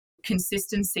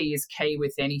consistency is key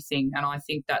with anything. And I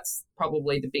think that's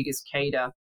probably the biggest key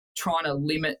to trying to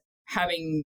limit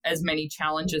having as many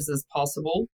challenges as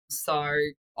possible. So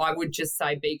I would just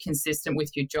say be consistent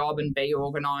with your job and be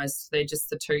organised. They're just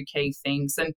the two key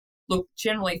things. And look,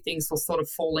 generally things will sort of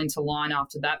fall into line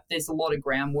after that. There's a lot of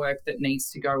groundwork that needs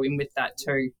to go in with that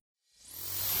too.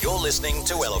 You're listening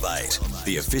to Elevate,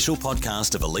 the official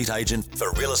podcast of Elite Agent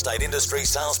for real estate industry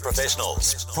sales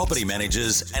professionals, property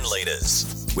managers and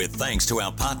leaders. With thanks to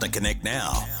our partner Connect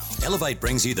Now, Elevate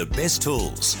brings you the best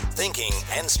tools, thinking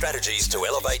and strategies to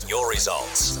elevate your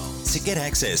results. To get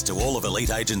access to all of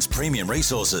Elite Agent's premium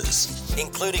resources,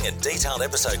 including a detailed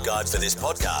episode guide for this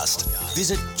podcast,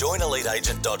 visit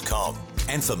joineliteagent.com.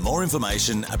 And for more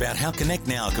information about how Connect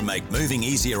Now can make moving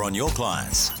easier on your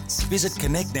clients, visit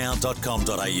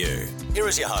connectnow.com.au. Here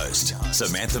is your host,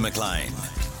 Samantha McLean.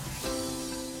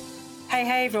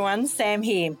 Hey everyone, Sam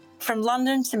here. From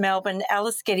London to Melbourne,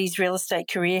 Alice Geddes' real estate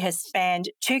career has spanned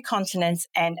 2 continents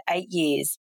and 8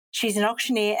 years. She's an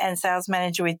auctioneer and sales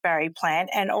manager with Barry Plant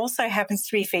and also happens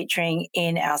to be featuring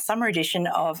in our summer edition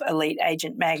of Elite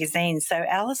Agent magazine. So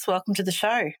Alice, welcome to the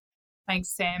show.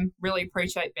 Thanks, Sam. Really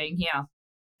appreciate being here.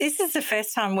 This is the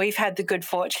first time we've had the good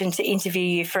fortune to interview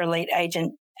you for Elite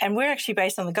Agent, and we're actually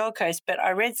based on the Gold Coast, but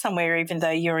I read somewhere, even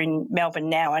though you're in Melbourne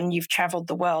now and you've travelled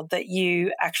the world, that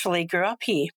you actually grew up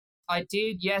here. I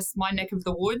did, yes, my neck of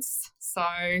the woods. So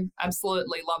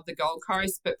absolutely love the Gold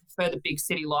Coast, but prefer the big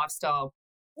city lifestyle.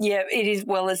 Yeah, it is.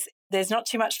 Well, there's not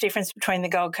too much difference between the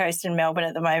Gold Coast and Melbourne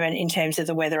at the moment in terms of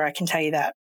the weather, I can tell you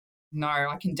that. No,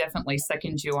 I can definitely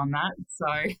second you on that. So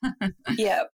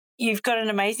yeah, you've got an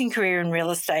amazing career in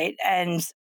real estate and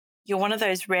you're one of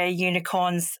those rare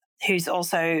unicorns who's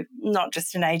also not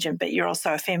just an agent, but you're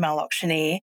also a female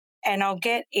auctioneer. And I'll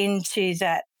get into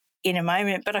that in a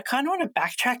moment, but I kind of want to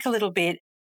backtrack a little bit.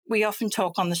 We often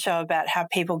talk on the show about how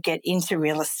people get into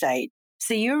real estate.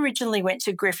 So you originally went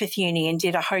to Griffith Uni and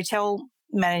did a hotel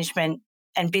management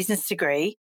and business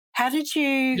degree. How did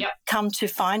you come to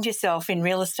find yourself in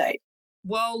real estate?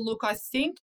 Well, look, I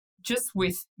think just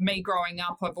with me growing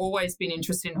up, I've always been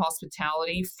interested in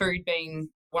hospitality, food being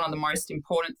one of the most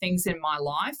important things in my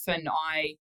life. And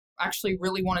I actually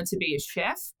really wanted to be a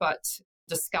chef, but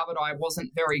discovered I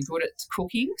wasn't very good at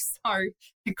cooking. So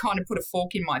it kind of put a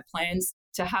fork in my plans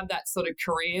to have that sort of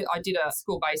career. I did a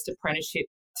school-based apprenticeship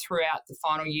throughout the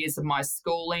final years of my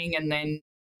schooling and then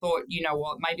thought, you know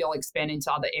what, maybe I'll expand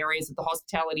into other areas of the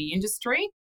hospitality industry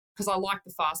because I like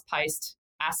the fast-paced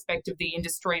aspect of the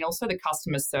industry and also the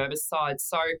customer service side.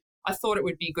 So I thought it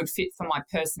would be a good fit for my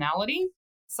personality.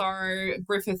 So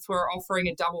Griffith were offering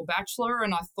a double bachelor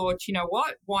and I thought, you know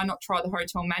what, why not try the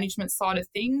hotel management side of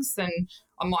things and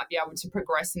I might be able to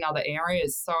progress in other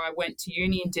areas. So I went to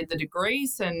uni and did the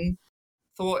degrees and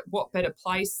thought what better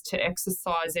place to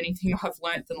exercise anything I've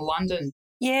learnt than London.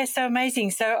 Yeah, so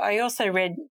amazing. So I also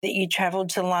read that you travelled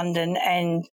to London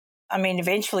and, I mean,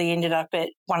 eventually ended up at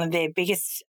one of their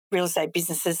biggest real estate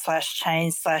businesses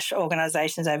 /chains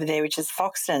 /organisations over there, which is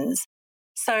Foxtons.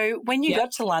 So when you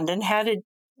got to London, how did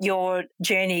your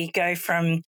journey go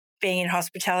from being in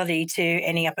hospitality to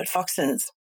ending up at Foxtons?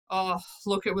 Oh,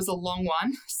 look, it was a long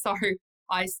one. So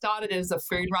I started as a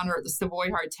food runner at the Savoy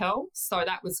Hotel. So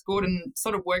that was good and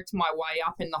sort of worked my way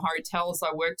up in the hotels.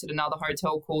 I worked at another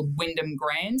hotel called Wyndham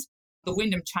Grand. The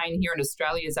Wyndham chain here in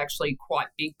Australia is actually quite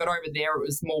big, but over there it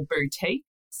was more boutique.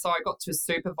 So I got to a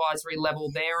supervisory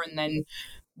level there and then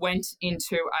went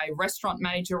into a restaurant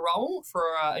manager role for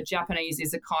a Japanese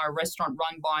izakaya restaurant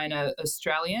run by an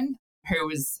Australian who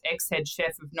was ex-head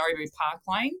chef of Nobu Park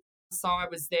Lane. So I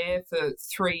was there for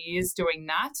 3 years doing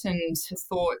that and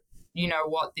thought, you know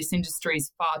what, this industry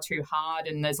is far too hard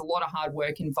and there's a lot of hard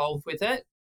work involved with it.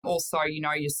 Also, you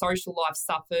know, your social life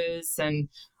suffers and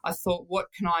I thought, what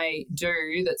can I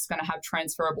do that's going to have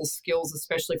transferable skills,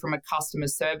 especially from a customer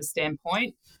service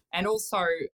standpoint? And also,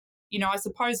 you know, I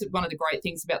suppose that one of the great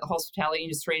things about the hospitality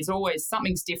industry is always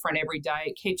something's different every day.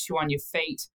 It keeps you on your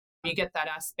feet. You get that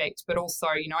aspect, but also,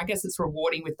 you know, I guess it's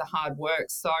rewarding with the hard work.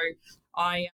 So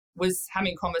I was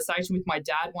having a conversation with my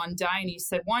dad one day and he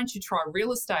said, why don't you try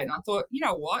real estate? And I thought, you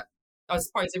know what? I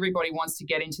suppose everybody wants to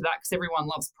get into that because everyone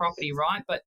loves property, right?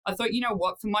 But I thought, you know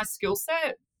what? For my skill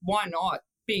set, why not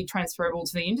be transferable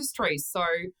to the industry? So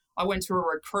I went to a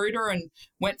recruiter and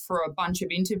went for a bunch of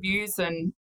interviews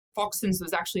and Foxtons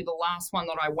was actually the last one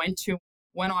that I went to.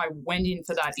 When I went in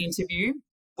for that interview,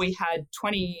 we had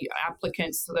 20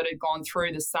 applicants that had gone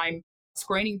through the same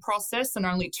screening process and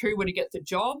only 2 were to get the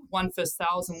job, one for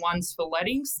sales and one's for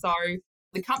lettings. So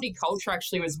the company culture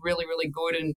actually was really, really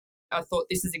good and I thought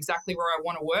this is exactly where I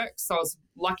want to work. So I was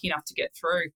lucky enough to get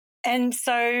through. And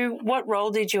so what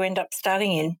role did you end up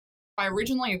starting in? I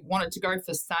originally wanted to go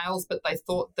for sales, but they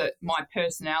thought that my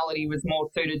personality was more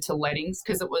suited to lettings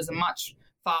because it was a much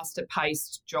faster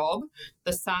paced job.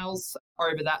 The sales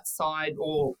over that side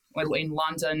or in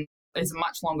London is a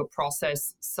much longer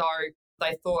process. So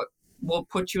they thought, we'll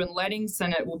put you in lettings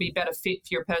and it will be better fit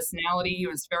for your personality. It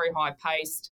was very high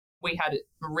paced. We had a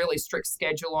really strict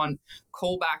schedule on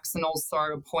callbacks and also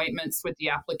appointments with the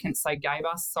applicants they gave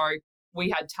us. So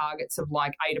we had targets of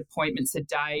like 8 appointments a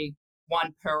day,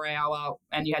 1 per hour,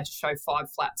 and you had to show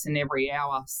 5 flats in every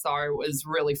hour. So it was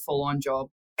really full-on job.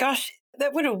 Gosh,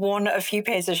 that would have worn a few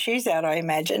pairs of shoes out, I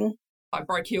imagine. I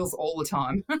broke heels all the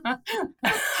time.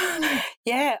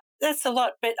 Yeah, that's a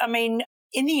lot. But, I mean,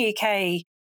 in the UK,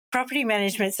 property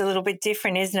management's a little bit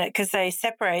different, isn't it? Because they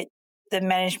separate the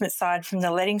management side from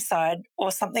the letting side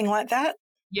or something like that?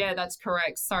 Yeah, that's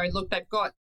correct. So, look, they've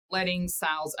got letting,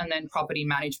 sales, and then property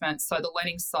management. So the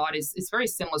letting side is very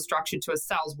similar structure to a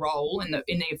sales role in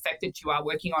the effect that you are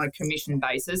working on a commission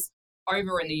basis.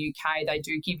 Over in the UK, they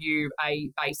do give you a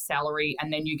base salary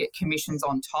and then you get commissions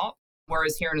on top.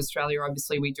 Whereas here in Australia,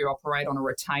 obviously, we do operate on a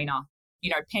retainer,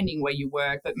 pending where you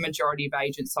work, but majority of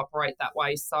agents operate that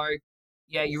way. So,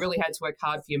 yeah, you really had to work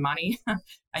hard for your money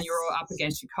and you're all up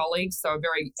against your colleagues. So a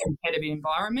very competitive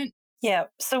environment. Yeah.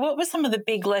 So what were some of the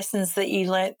big lessons that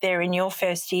you learnt there in your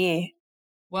first year?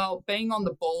 Well, being on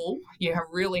the ball, you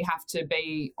really have to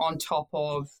be on top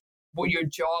of your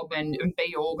job and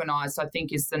be organised, I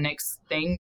think, is the next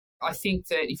thing. I think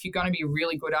that if you're going to be a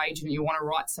really good agent, you want to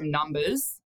write some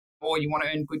numbers or you want to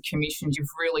earn good commissions, you've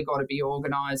really got to be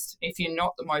organised. If you're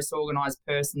not the most organised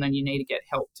person, then you need to get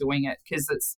help doing it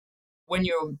because when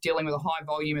you're dealing with a high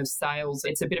volume of sales,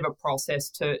 it's a bit of a process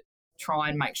to try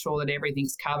and make sure that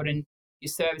everything's covered and you're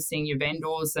servicing your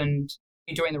vendors and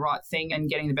you're doing the right thing and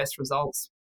getting the best results.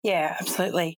 Yeah,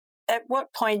 absolutely. At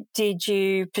what point did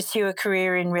you pursue a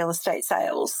career in real estate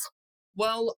sales?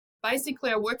 Well,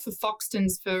 basically I worked for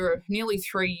Foxtons for nearly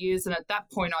 3 years, and at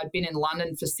that point I'd been in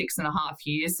London for 6.5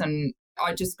 years, and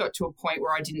I just got to a point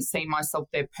where I didn't see myself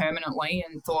there permanently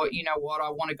and thought, you know what, I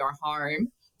want to go home.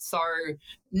 So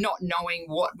not knowing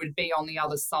what would be on the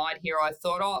other side here, I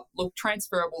thought, look,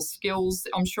 transferable skills,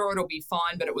 I'm sure it'll be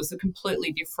fine, but it was a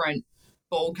completely different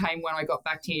ball game when I got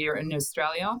back to here in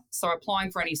Australia. So applying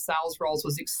for any sales roles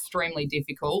was extremely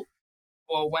difficult.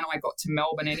 Well, when I got to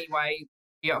Melbourne anyway,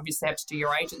 you obviously have to do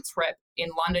your agent's rep. In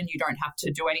London, you don't have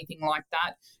to do anything like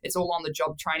that. It's all on the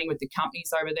job training with the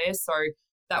companies over there. So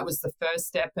that was the first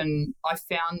step. And I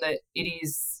found that it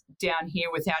is down here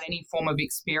without any form of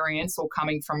experience or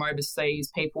coming from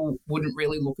overseas, people wouldn't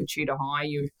really look at you to hire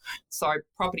you. So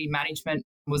property management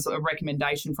was a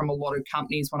recommendation from a lot of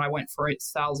companies when I went for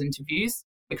sales interviews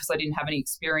because I didn't have any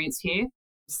experience here.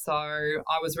 So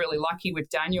I was really lucky with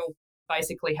Daniel.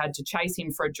 Basically had to chase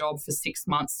him for a job for 6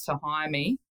 months to hire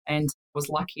me and was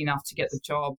lucky enough to get the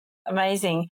job.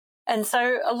 Amazing. And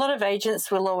so a lot of agents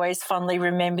will always fondly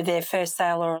remember their first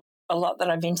sale, or a lot that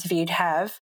I've interviewed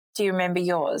have. Do you remember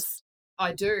yours?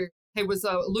 I do. It was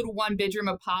a little 1-bedroom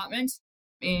apartment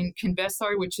in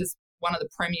Converso, which is one of the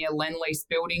premier Lend-Lease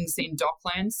buildings in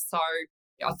Docklands. So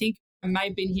I think I may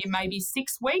have been here maybe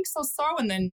 6 weeks or so, and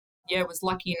then was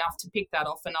lucky enough to pick that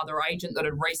off another agent that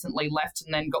had recently left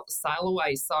and then got the sale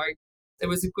away. So it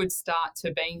was a good start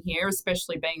to being here,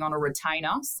 especially being on a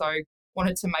retainer. So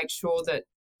wanted to make sure that,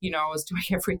 I was doing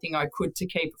everything I could to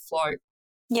keep afloat.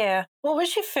 Yeah. What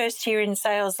was your first year in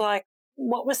sales like?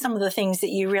 What were some of the things that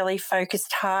you really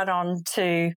focused hard on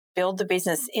to build the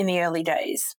business in the early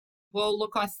days? Well,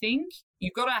 look, I think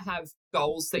you've got to have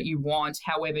goals that you want.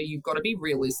 However, you've got to be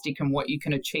realistic in what you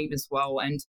can achieve as well.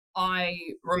 And I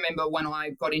remember when I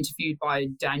got interviewed by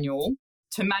Daniel,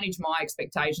 to manage my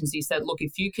expectations, he said, look,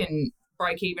 if you can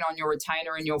break even on your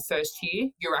retainer in your first year,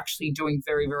 you're actually doing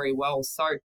very, very well.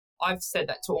 So I've said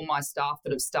that to all my staff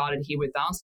that have started here with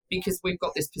us because we've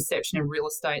got this perception in real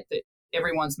estate that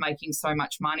everyone's making so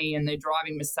much money and they're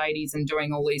driving Mercedes and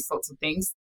doing all these sorts of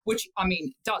things, which, I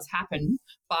mean, does happen,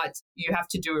 but you have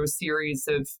to do a series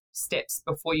of steps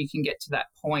before you can get to that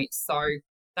point. So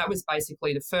that was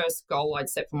basically the first goal I'd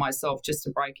set for myself, just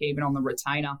to break even on the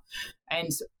retainer.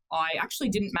 And I actually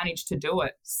didn't manage to do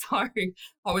it. So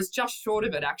I was just short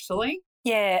of it, actually.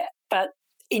 Yeah, but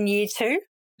in year 2?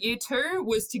 Year 2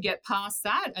 was to get past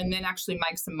that and then actually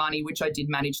make some money, which I did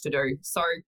manage to do. So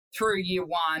through year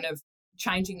 1 of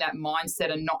changing that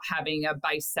mindset and not having a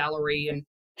base salary and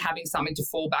having something to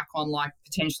fall back on like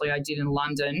potentially I did in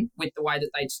London with the way that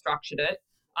they'd structured it,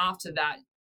 after that,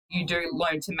 you do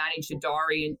learn to manage your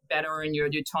diary better and your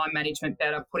time management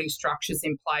better, putting structures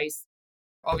in place.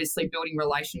 obviously building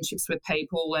relationships with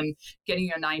people and getting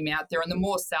your name out there. And the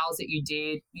more sales that you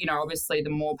did, obviously the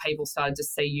more people started to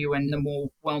see you and the more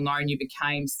well-known you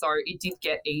became. So it did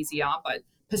get easier, but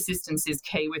persistence is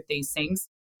key with these things.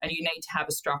 And you need to have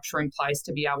a structure in place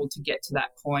to be able to get to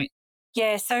that point.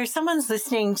 Yeah, so someone's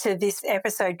listening to this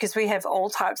episode, because we have all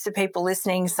types of people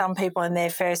listening, some people in their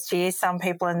first year, some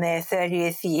people in their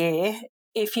 30th year.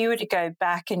 If you were to go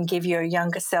back and give your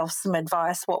younger self some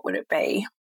advice, what would it be?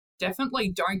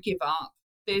 Definitely don't give up.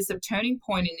 There's a turning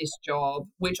point in this job,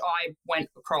 which I went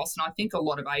across, and I think a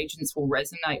lot of agents will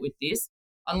resonate with this,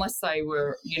 unless they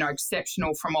were,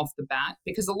 exceptional from off the bat,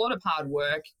 because a lot of hard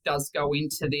work does go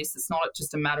into this. It's not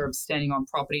just a matter of standing on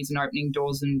properties and opening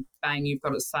doors and bang, you've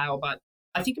got a sale. But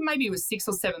I think maybe it was 6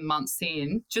 or 7 months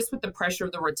in, just with the pressure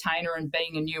of the retainer and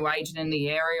being a new agent in the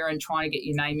area and trying to get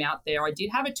your name out there, I did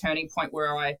have a turning point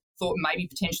where I thought maybe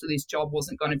potentially this job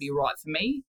wasn't going to be right for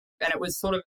me. And it was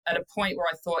sort of at a point where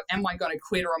I thought, am I going to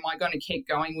quit or am I going to keep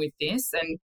going with this?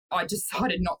 And I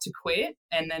decided not to quit.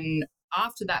 And then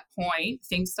after that point,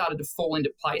 things started to fall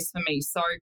into place for me. So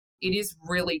it is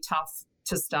really tough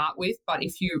to start with, but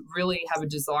if you really have a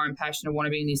desire and passion and want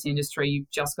to be in this industry, you've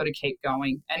just got to keep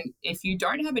going. And if you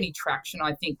don't have any traction,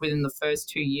 I think within the first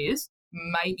 2 years,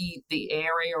 maybe the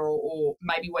area or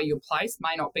maybe where you're placed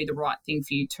may not be the right thing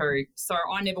for you too. So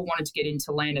I never wanted to get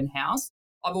into land and house.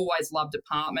 I've always loved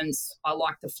apartments. I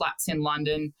like the flats in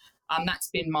London. That's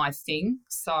been my thing.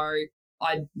 So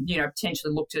I,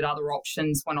 potentially looked at other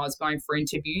options when I was going for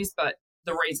interviews, but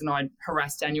the reason I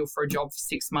harassed Daniel for a job for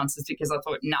 6 months is because I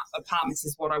thought, apartments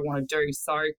is what I want to do.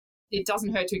 So it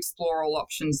doesn't hurt to explore all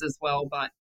options as well, but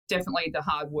definitely the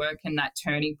hard work and that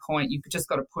turning point, you've just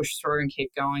got to push through and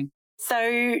keep going.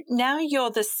 So now you're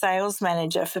the sales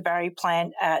manager for Barry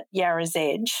Plant at Yarra's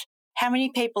Edge. How many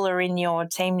people are in your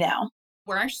team now?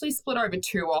 We're actually split over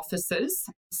 2 offices.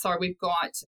 So we've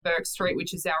got Burke Street,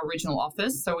 which is our original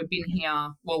office. So we've been here,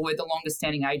 we're the longest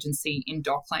standing agency in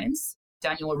Docklands.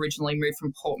 Daniel originally moved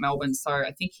from Port Melbourne, so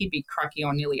I think he'd be cracking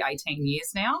on nearly 18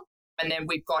 years now. And then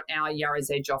we've got our Yarra's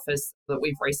Edge office that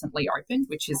we've recently opened,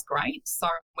 which is great. So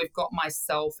we've got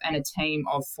myself and a team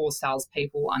of 4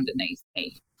 salespeople underneath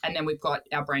me. And then we've got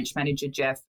our branch manager,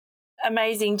 Jeff.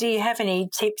 Amazing. Do you have any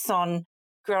tips on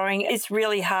growing? It's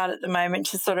really hard at the moment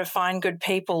to sort of find good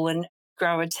people and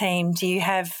grow a team. Do you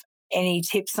have any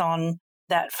tips on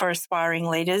that for aspiring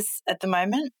leaders at the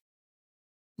moment?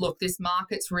 Look, this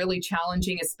market's really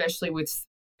challenging, especially with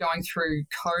going through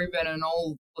COVID and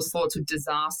all the sorts of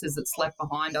disasters that's left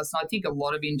behind us. And I think a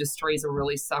lot of industries are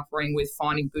really suffering with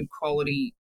finding good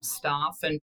quality staff.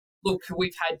 And look,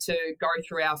 we've had to go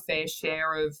through our fair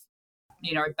share of,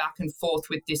 back and forth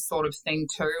with this sort of thing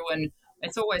too. And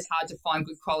it's always hard to find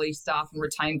good quality staff and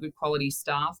retain good quality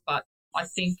staff. But I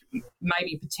think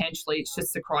maybe potentially it's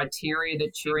just the criteria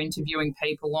that you're interviewing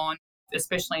people on.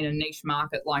 Especially in a niche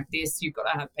market like this, you've got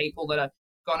to have people that are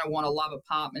going to want to love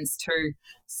apartments too.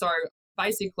 So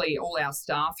basically all our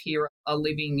staff here are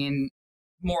living in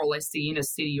more or less the inner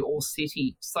city or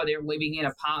city. So they're living in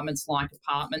apartments like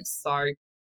apartments. So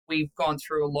we've gone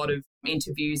through a lot of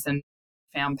interviews and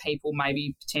found people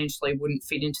maybe potentially wouldn't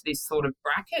fit into this sort of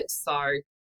bracket. So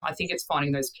I think it's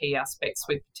finding those key aspects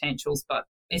with potentials, but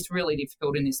it's really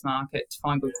difficult in this market to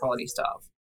find good quality staff.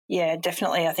 Yeah,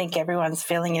 definitely. I think everyone's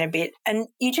feeling it a bit. And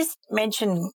you just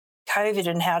mentioned COVID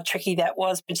and how tricky that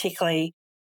was, particularly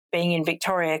being in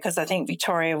Victoria, because I think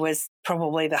Victoria was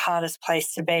probably the hardest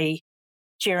place to be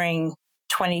during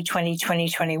 2020,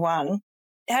 2021.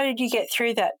 How did you get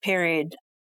through that period?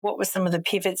 What were some of the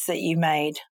pivots that you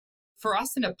made? For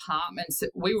us in apartments,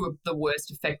 we were the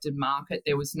worst affected market.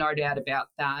 There was no doubt about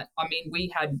that. I mean,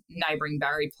 we had neighbouring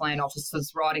Barry Plant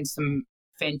offices writing some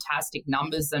fantastic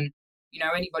numbers, and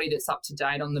anybody that's up to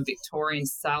date on the Victorian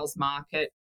sales market,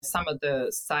 some of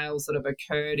the sales that have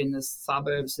occurred in the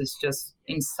suburbs is just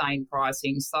insane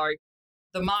pricing. So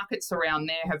the markets around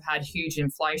there have had huge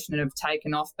inflation and have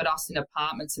taken off, but us in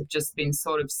apartments have just been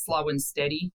sort of slow and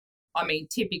steady. I mean,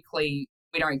 typically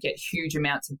we don't get huge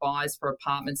amounts of buyers for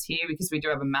apartments here because we do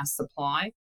have a mass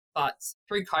supply. But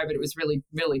through COVID, it was really,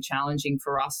 really challenging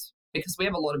for us because we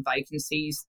have a lot of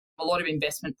vacancies, a lot of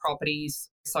investment properties.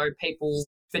 So people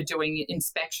for doing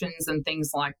inspections and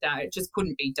things like that, it just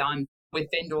couldn't be done with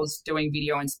vendors doing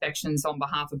video inspections on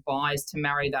behalf of buyers to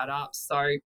marry that up. So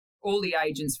all the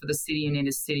agents for the city and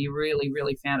inner city really,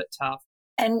 really found it tough.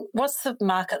 And what's the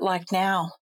market like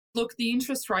now? Look, the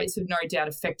interest rates have no doubt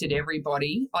affected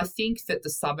everybody. I think that the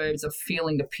suburbs are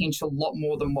feeling the pinch a lot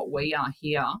more than what we are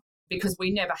here because we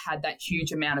never had that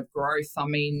huge amount of growth. I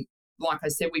mean, like I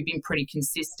said, we've been pretty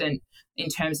consistent in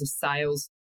terms of sales.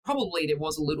 Probably there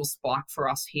was a little spike for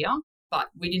us here, but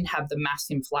we didn't have the mass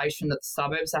inflation that the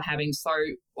suburbs are having. So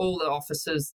all the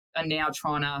offices are now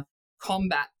trying to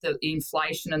combat the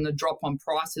inflation and the drop on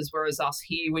prices, whereas us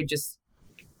here, we're just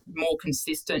more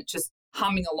consistent, just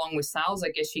humming along with sales, I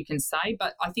guess you can say.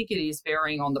 But I think it is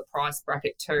varying on the price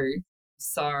bracket too.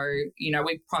 So,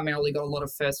 we've primarily got a lot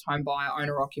of first home buyer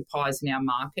owner occupiers in our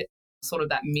market. Sort of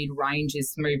that mid-range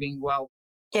is moving well.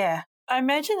 Yeah. I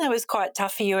imagine that was quite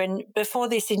tough for you. And before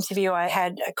this interview, I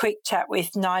had a quick chat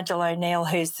with Nigel O'Neill,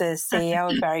 who's the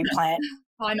CEO of Barry Plant.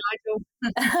 Hi,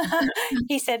 Nigel.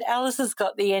 He said Alice has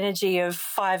got the energy of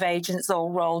 5 agents all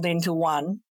rolled into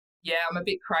one. Yeah, I'm a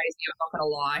bit crazy, I'm not going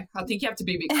to lie. I think you have to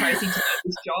be a bit crazy to do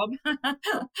this job.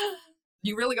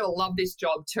 You really got to love this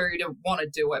job too to want to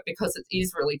do it, because it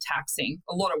is really taxing.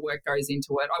 A lot of work goes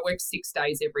into it. I work 6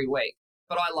 days every week,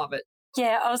 but I love it.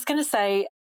 Yeah, I was going to say,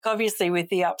 obviously with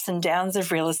the ups and downs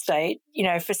of real estate,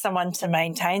 for someone to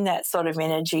maintain that sort of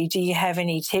energy, do you have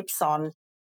any tips on,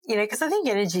 because I think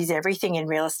energy is everything in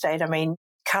real estate. I mean,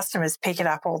 customers pick it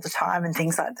up all the time and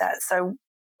things like that. So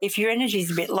if your energy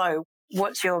is a bit low,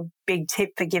 what's your big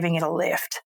tip for giving it a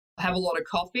lift? Have a lot of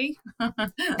coffee.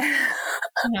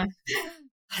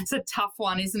 It's a tough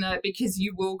one, isn't it? Because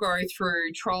you will go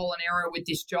through trial and error with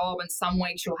this job, and some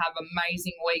weeks you'll have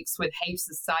amazing weeks with heaps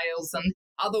of sales, and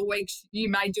other weeks you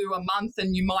may do a month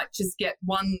and you might just get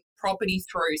one property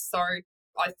through. So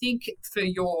I think for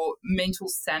your mental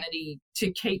sanity,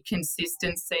 to keep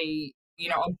consistency, a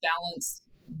balanced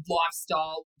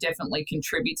lifestyle definitely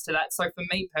contributes to that. So for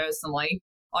me personally,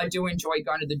 I do enjoy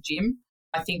going to the gym.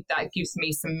 I think that gives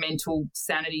me some mental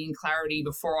sanity and clarity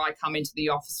before I come into the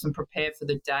office and prepare for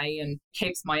the day, and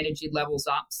keeps my energy levels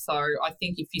up. So I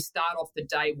think if you start off the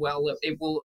day well, it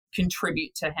will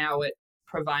contribute to how it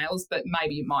prevails, but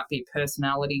maybe it might be a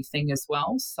personality thing as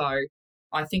well. So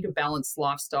I think a balanced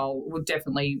lifestyle will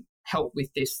definitely help with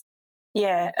this.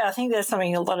 Yeah, I think that's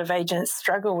something a lot of agents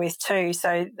struggle with too.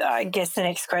 So I guess the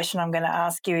next question I'm going to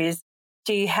ask you is,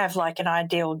 do you have like an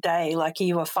ideal day? Like, are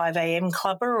you a 5 a.m.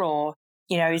 clubber, or,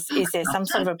 is there some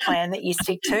sort of a plan that you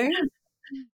stick to?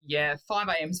 Yeah, 5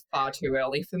 a.m. is far too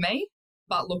early for me.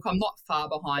 But look, I'm not far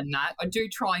behind that. I do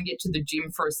try and get to the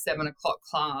gym for a 7 o'clock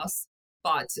class,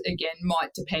 but again,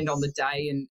 might depend on the day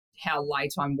and how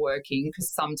late I'm working,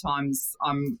 because sometimes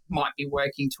I might be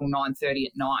working till 9:30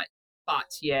 at night.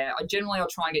 But yeah, I'll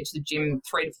try and get to the gym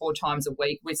 3 to 4 times a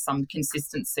week with some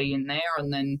consistency in there.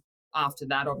 And then after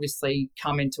that, obviously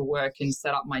come into work and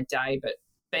set up my day. But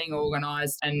being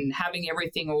organised and having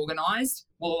everything organised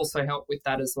will also help with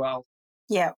that as well.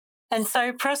 Yeah. And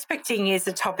so prospecting is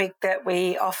a topic that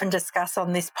we often discuss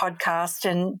on this podcast,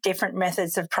 and different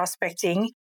methods of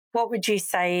prospecting. What would you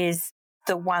say is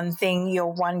the one thing,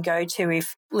 your one go-to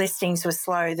if listings were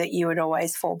slow, that you would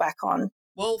always fall back on?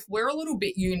 Well, we're a little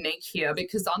bit unique here,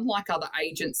 because unlike other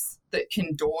agents that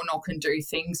can door knock and do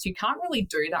things, you can't really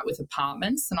do that with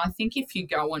apartments. And I think if you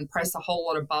go and press a whole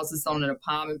lot of buzzers on an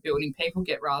apartment building, people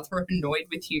get rather annoyed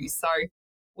with you. So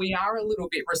we are a little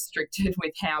bit restricted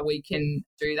with how we can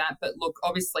do that. But look,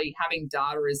 obviously having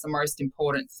data is the most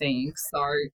important thing. So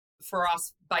for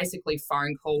us, basically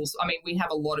phone calls. I mean, we did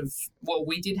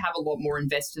have a lot more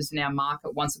investors in our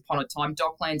market once upon a time.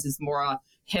 Docklands is more a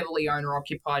heavily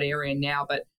owner-occupied area now,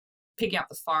 but picking up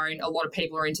the phone, a lot of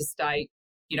people are interstate,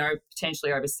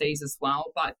 potentially overseas as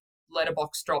well. But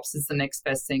letterbox drops is the next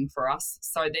best thing for us.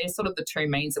 So they're sort of the two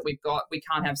means that we've got. We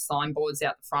can't have signboards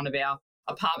out the front of our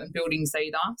apartment buildings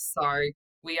either. So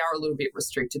we are a little bit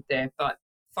restricted there, but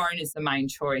phone is the main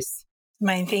choice.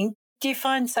 Main thing. Do you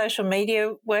find social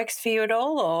media works for you at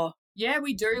all, or? Yeah,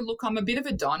 we do. Look, I'm a bit of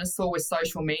a dinosaur with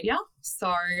social media.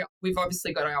 So we've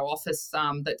obviously got our office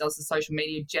that does the social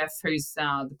media. Jeff, who's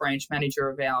the branch manager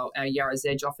of our Yarra's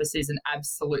Edge office, is an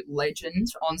absolute legend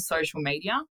on social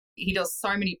media. He does so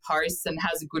many posts and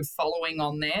has a good following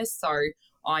on there. So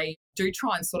I do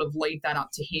try and sort of leave that up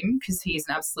to him, because he's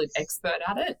an absolute expert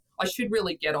at it. I should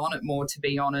really get on it more, to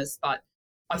be honest. But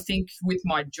I think with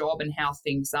my job and how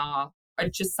things are, I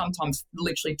just sometimes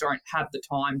literally don't have the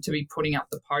time to be putting up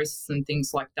the posts and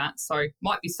things like that. So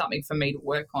might be something for me to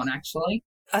work on, actually.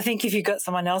 I think if you've got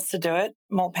someone else to do it,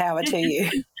 more power to you.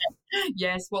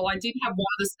 Yes, well, I did have one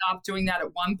of the staff doing that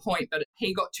at one point, but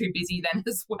he got too busy then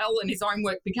as well, and his own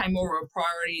work became more of a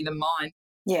priority than mine.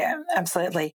 Yeah,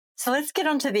 absolutely. So let's get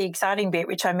on to the exciting bit,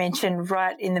 which I mentioned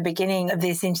right in the beginning of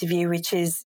this interview, which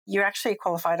is you're actually a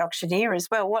qualified auctioneer as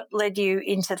well. What led you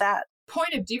into that?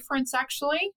 Point of difference,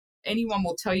 actually. Anyone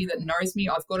will tell you that knows me,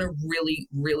 I've got a really,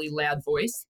 really loud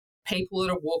voice. People that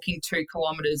are walking 2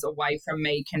 kilometres away from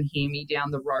me can hear me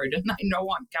down the road and they know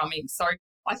I'm coming. So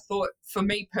I thought, for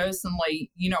me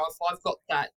personally, if I've got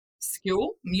that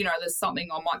skill. There's something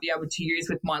I might be able to use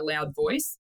with my loud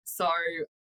voice. So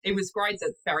it was great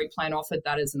that Barry Plant offered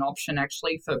that as an option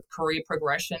actually for career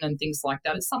progression and things like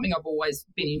that. It's something I've always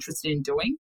been interested in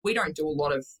doing. We don't do a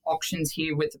lot of auctions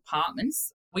here with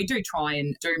apartments. We do try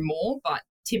and do more, but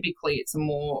typically it's a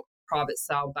more private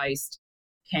sale based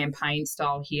campaign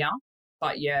style here.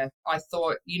 But yeah, I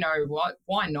thought, you know what,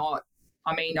 why not?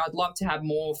 I mean, I'd love to have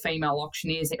more female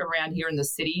auctioneers around here in the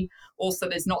city. Also,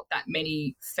 there's not that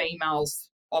many females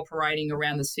operating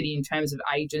around the city in terms of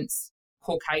agents,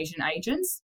 Caucasian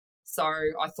agents. So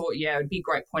I thought, yeah, it'd be a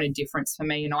great point of difference for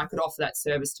me, and I could offer that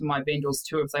service to my vendors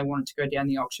too if they wanted to go down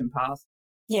the auction path.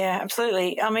 Yeah,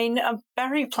 absolutely. I mean,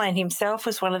 Barry Plant himself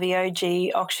was one of the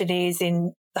OG auctioneers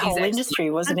in the whole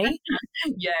industry, wasn't he?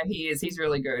 Yeah, he is. He's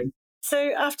really good. So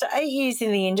after 8 years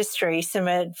in the industry, some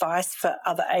advice for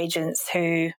other agents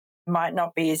who might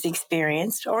not be as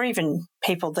experienced, or even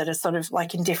people that are sort of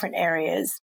like in different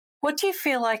areas. What do you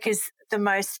feel like is the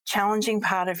most challenging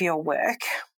part of your work,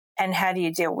 and how do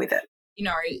you deal with it?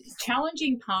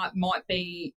 Challenging part might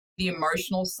be the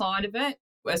emotional side of it,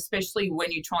 especially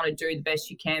when you're trying to do the best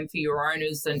you can for your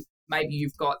owners and maybe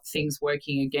you've got things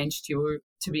working against you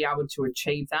to be able to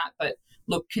achieve that. But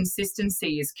look,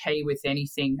 consistency is key with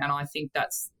anything, and I think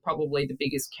that's probably the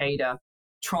biggest key to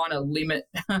trying to limit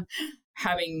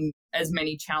having as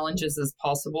many challenges as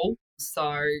possible.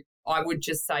 So I would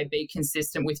just say be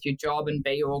consistent with your job and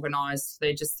be organised.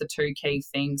 They're just the two key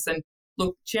things. And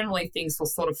look, generally things will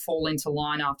sort of fall into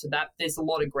line after that. There's a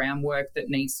lot of groundwork that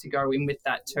needs to go in with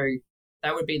that too.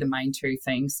 That would be the main two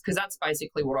things, because that's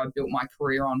basically what I built my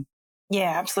career on.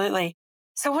 Yeah, absolutely.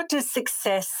 So what does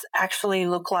success actually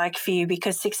look like for you?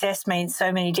 Because success means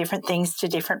so many different things to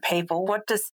different people. What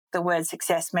does the word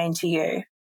success mean to you?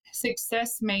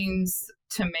 Success means,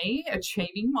 to me,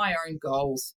 achieving my own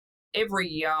goals. Every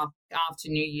year after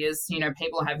New Year's,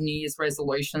 people have New Year's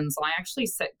resolutions. I actually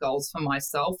set goals for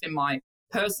myself in my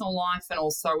personal life and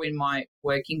also in my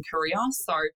working career.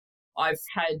 So I've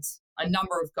had a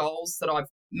number of goals that I've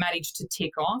managed to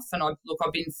tick off. And I've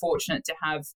been fortunate to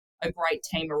have a great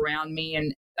team around me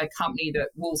and a company that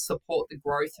will support the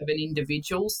growth of an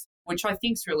individual's, which I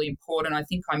think is really important. I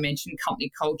think I mentioned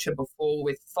company culture before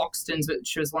with Foxtons,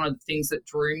 which was one of the things that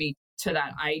drew me to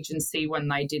that agency when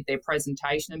they did their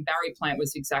presentation. And Barry Plant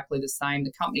was exactly the same.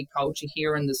 The company culture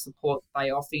here and the support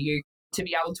they offer you to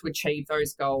be able to achieve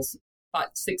those goals.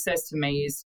 But success to me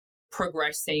is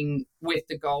progressing with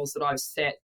the goals that I've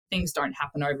set. Things don't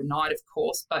happen overnight, of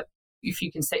course, but if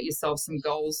you can set yourself some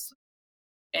goals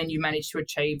and you manage to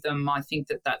achieve them, I think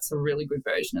that that's a really good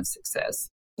version of success.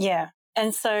 Yeah.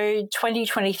 And so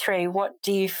 2023, what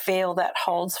do you feel that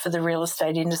holds for the real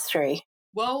estate industry?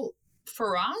 Well,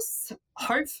 for us,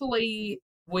 hopefully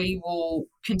we will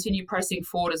continue pressing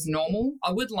forward as normal.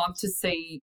 I would love to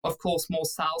see, of course, more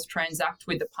sales transact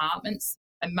with apartments,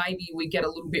 and maybe we get a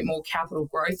little bit more capital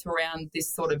growth around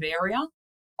this sort of area.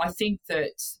 I think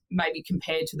that maybe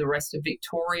compared to the rest of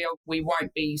Victoria, we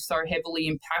won't be so heavily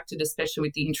impacted, especially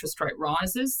with the interest rate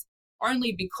rises,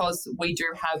 only because we do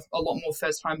have a lot more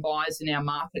first-home buyers in our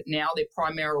market now. They're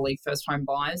primarily first-home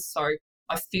buyers. So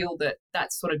I feel that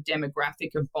that sort of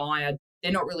demographic of buyer,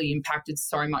 they're not really impacted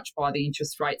so much by the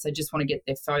interest rates. They just want to get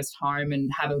their first home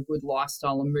and have a good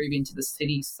lifestyle and move into the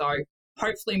city. So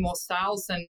hopefully more sales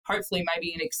and hopefully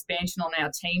maybe an expansion on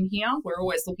our team here. We're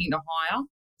always looking to hire.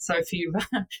 So if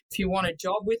you want a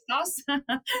job with us,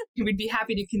 we'd be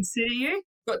happy to consider you.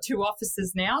 Got 2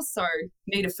 offices now, so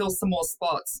need to fill some more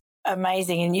spots.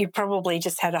 Amazing. And you probably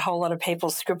just had a whole lot of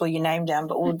people scribble your name down,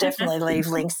 but we'll definitely leave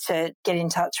links to get in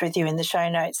touch with you in the show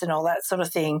notes and all that sort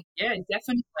of thing. Yeah,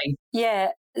 definitely. Yeah,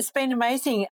 it's been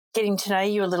amazing getting to know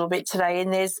you a little bit today.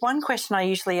 And there's one question I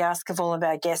usually ask of all of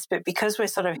our guests, but because we're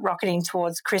sort of rocketing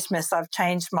towards Christmas, I've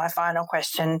changed my final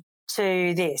question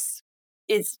to this.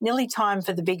 It's nearly time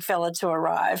for the big fella to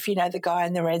arrive, the guy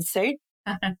in the red suit.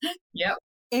 Yep.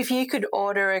 If you could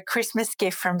order a Christmas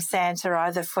gift from Santa,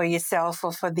 either for yourself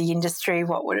or for the industry,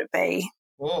 what would it be?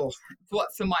 Oh, what,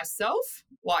 for myself?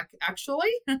 Like,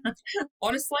 actually?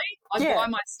 Honestly, I'd buy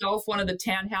myself one of the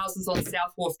townhouses on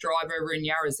South Wharf Drive over in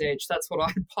Yarra's Edge. That's what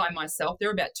I'd buy myself.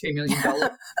 They're about $2 million.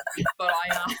 But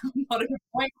I'm not at a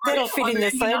point where that'll fit in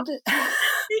this land.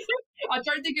 I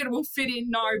don't think it will fit in,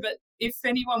 no, but if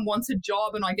anyone wants a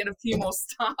job and I get a few more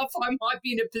staff, I might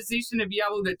be in a position to be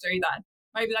able to do that.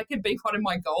 Maybe that could be one of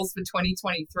my goals for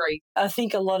 2023. I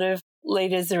think a lot of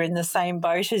leaders are in the same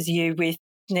boat as you with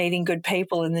needing good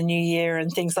people in the new year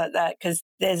and things like that, because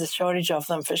there's a shortage of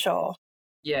them for sure.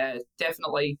 Yeah,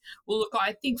 definitely. Well, look,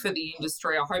 I think for the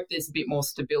industry, I hope there's a bit more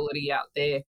stability out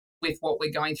there. with what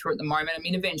we're going through at the moment. I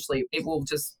mean, eventually it will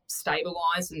just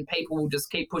stabilise and people will just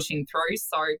keep pushing through.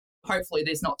 So hopefully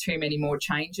there's not too many more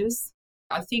changes.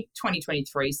 I think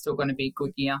 2023 is still going to be a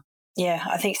good year. Yeah,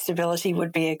 I think stability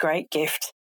would be a great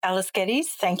gift. Alice Geddes,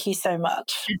 thank you so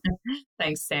much.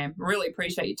 Thanks, Sam. Really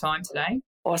appreciate your time today.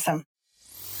 Awesome.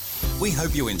 We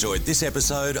hope you enjoyed this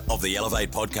episode of the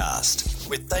Elevate podcast,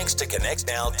 with thanks to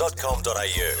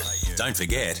connectnow.com.au. Don't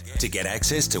forget, to get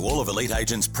access to all of Elite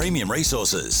Agent's premium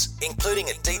resources, including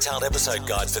a detailed episode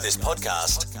guide for this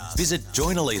podcast, visit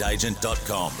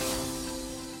joineliteagent.com.